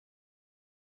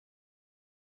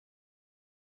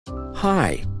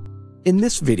Hi! In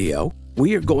this video,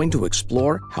 we are going to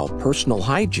explore how personal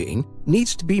hygiene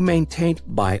needs to be maintained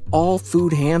by all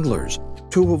food handlers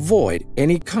to avoid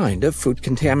any kind of food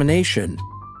contamination.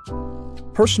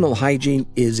 Personal hygiene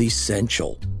is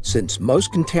essential, since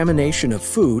most contamination of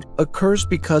food occurs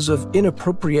because of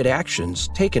inappropriate actions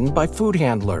taken by food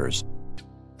handlers.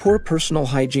 Poor personal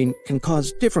hygiene can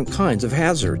cause different kinds of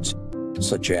hazards,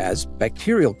 such as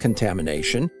bacterial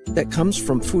contamination that comes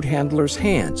from food handlers'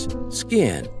 hands,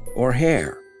 skin, or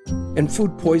hair. And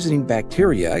food poisoning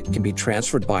bacteria can be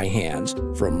transferred by hands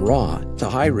from raw to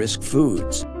high-risk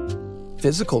foods.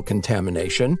 Physical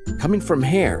contamination coming from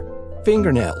hair,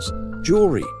 fingernails,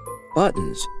 jewelry,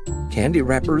 buttons, candy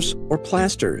wrappers, or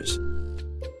plasters.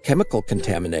 Chemical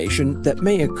contamination that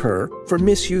may occur from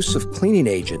misuse of cleaning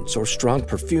agents or strong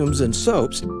perfumes and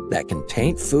soaps that can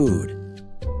taint food.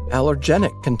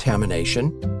 Allergenic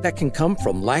contamination that can come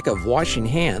from lack of washing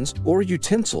hands or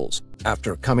utensils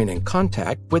after coming in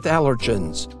contact with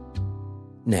allergens.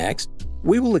 Next,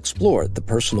 we will explore the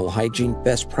personal hygiene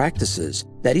best practices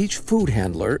that each food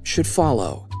handler should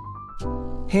follow.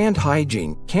 Hand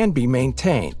hygiene can be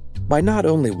maintained by not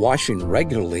only washing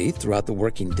regularly throughout the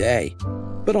working day,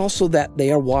 but also that they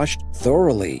are washed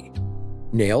thoroughly.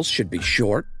 Nails should be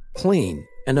short, clean,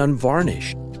 and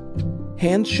unvarnished.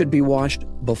 Hands should be washed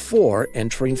before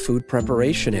entering food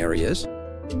preparation areas,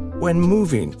 when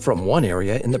moving from one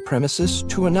area in the premises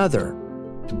to another,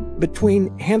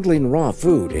 between handling raw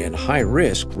food and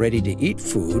high-risk ready-to-eat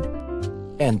food,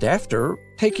 and after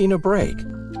taking a break,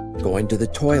 going to the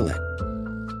toilet,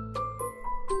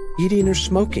 eating or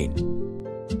smoking,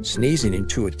 sneezing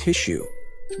into a tissue,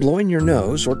 blowing your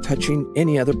nose or touching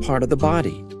any other part of the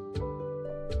body,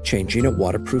 changing a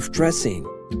waterproof dressing,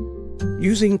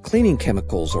 using cleaning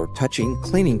chemicals or touching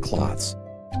cleaning cloths,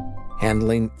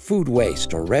 handling food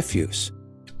waste or refuse,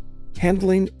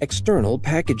 handling external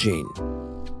packaging,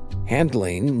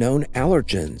 handling known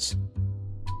allergens.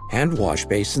 Hand wash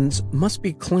basins must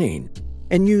be clean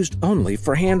and used only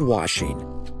for hand washing.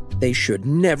 They should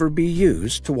never be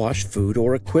used to wash food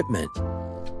or equipment.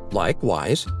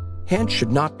 Likewise, hands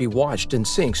should not be washed in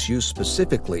sinks used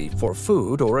specifically for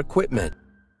food or equipment.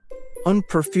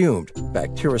 Unperfumed,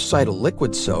 bactericidal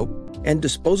liquid soap and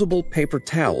disposable paper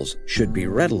towels should be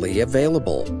readily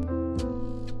available.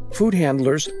 Food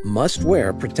handlers must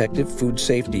wear protective food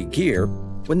safety gear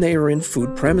when they are in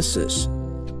food premises.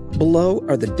 Below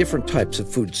are the different types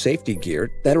of food safety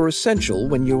gear that are essential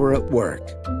when you are at work.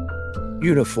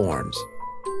 Uniforms.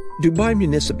 Dubai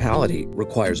Municipality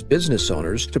requires business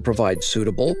owners to provide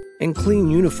suitable and clean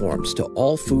uniforms to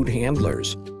all food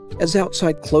handlers, as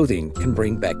outside clothing can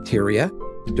bring bacteria,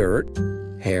 dirt,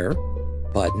 hair,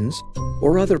 buttons,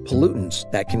 or other pollutants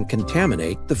that can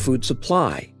contaminate the food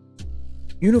supply.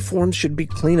 Uniforms should be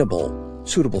cleanable,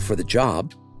 suitable for the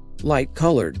job,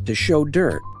 light-colored to show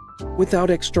dirt,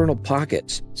 without external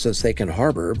pockets since they can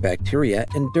harbor bacteria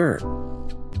and dirt.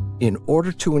 In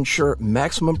order to ensure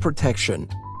maximum protection,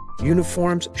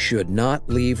 uniforms should not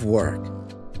leave work.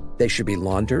 They should be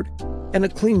laundered, and a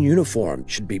clean uniform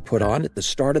should be put on at the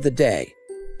start of the day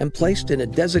and placed in a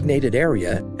designated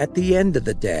area at the end of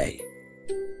the day.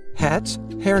 Hats,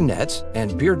 hairnets,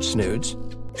 and beard snoods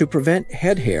to prevent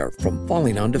head hair from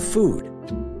falling onto food.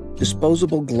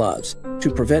 Disposable gloves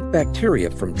to prevent bacteria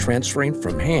from transferring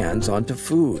from hands onto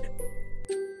food.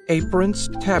 Aprons,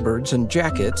 tabards, and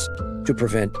jackets to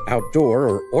prevent outdoor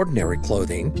or ordinary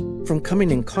clothing from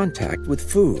coming in contact with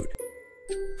food.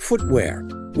 Footwear,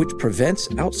 which prevents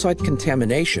outside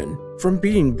contamination from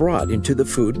being brought into the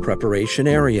food preparation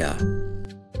area.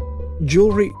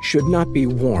 Jewelry should not be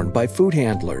worn by food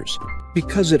handlers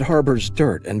because it harbors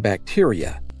dirt and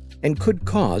bacteria and could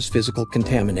cause physical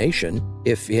contamination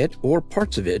if it or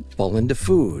parts of it fall into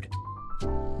food.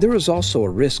 There is also a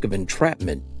risk of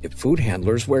entrapment if food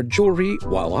handlers wear jewelry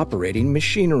while operating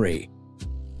machinery.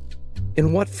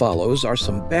 In what follows are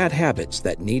some bad habits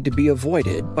that need to be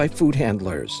avoided by food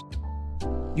handlers.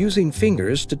 Using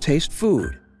fingers to taste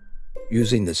food.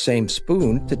 Using the same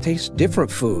spoon to taste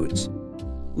different foods.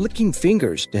 Licking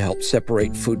fingers to help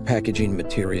separate food packaging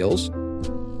materials.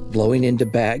 Blowing into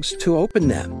bags to open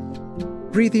them.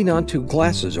 Breathing onto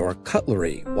glasses or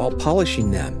cutlery while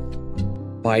polishing them.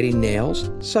 Biting nails,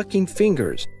 sucking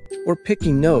fingers, or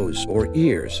picking nose or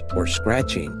ears or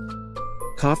scratching.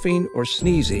 Coughing or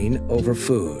sneezing over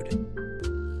food.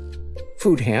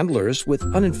 Food handlers with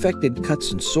uninfected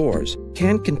cuts and sores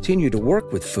can continue to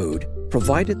work with food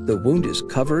provided the wound is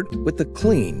covered with a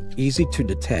clean,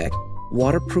 easy-to-detect,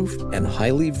 waterproof, and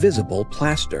highly visible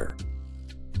plaster.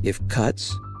 If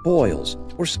cuts, boils,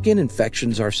 or skin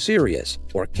infections are serious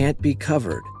or can't be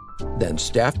covered, then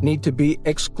staff need to be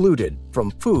excluded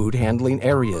from food handling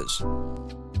areas.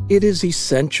 It is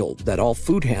essential that all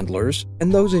food handlers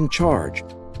and those in charge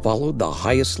follow the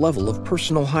highest level of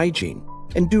personal hygiene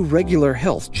and do regular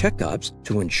health checkups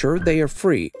to ensure they are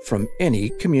free from any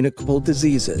communicable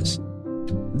diseases.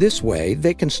 This way,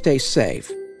 they can stay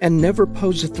safe and never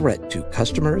pose a threat to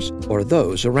customers or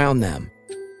those around them.